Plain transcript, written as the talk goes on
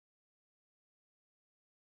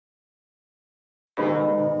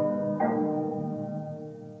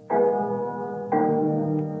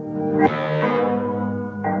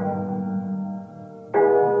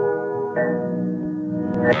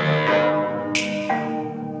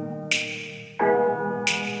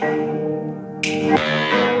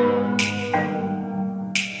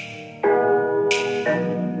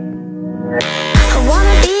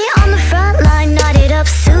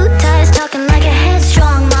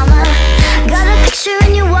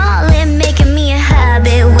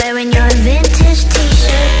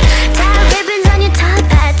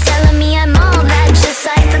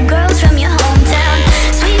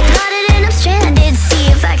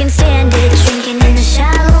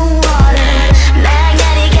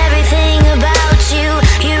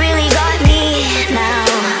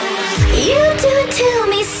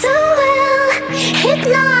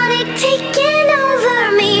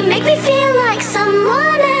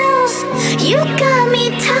You got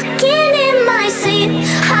me tucking in my sleep.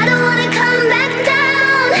 I don't wanna come back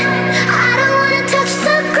down. I don't wanna touch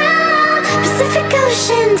the ground. Pacific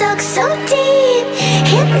Ocean dug so deep.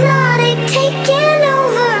 Hypnotic taking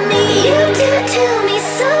over me. You do to me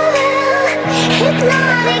so well.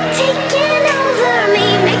 Hypnotic taking over me.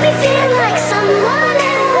 Make me feel like someone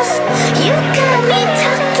else. You got me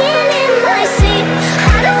tucking in my sleep.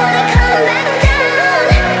 I don't wanna come back down.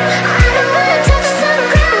 I don't wanna touch the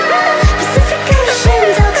ground. Pacific Ocean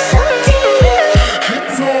dug so deep.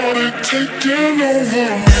 Hypnotic taking over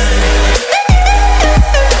me.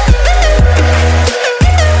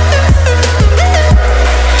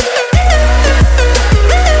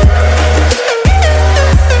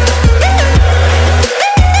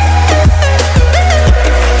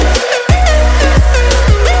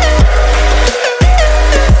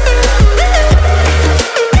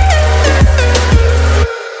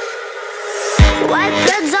 White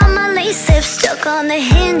bloods on my lace lips, stuck on the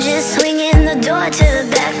hinges, swinging the door to the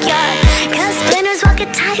backyard. Cut splinters, walk a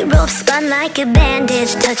tightrope, spun like a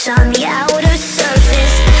bandage, touch on the outer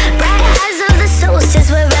surface. Bright eyes of the solstice,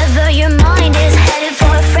 wherever your mind is, headed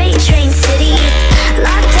for a freight train city.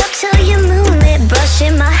 Locked up till your moonlit,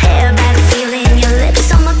 brushing my hair back, feeling your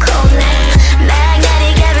lips on my cold neck.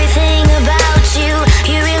 Magnetic, everything about you,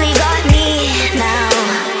 you really got me now.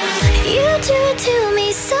 You do it to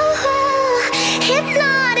me so well.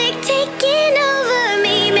 Hypnotic taking over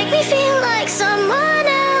me. Make me feel like someone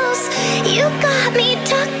else. You got me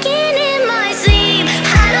tucking in my sleep.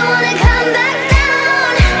 I don't wanna come back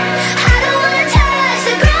down. I don't wanna touch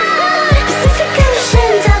the ground. Pacific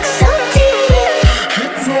Ocean dug so deep.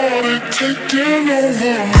 Hypnotic taking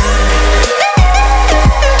over me.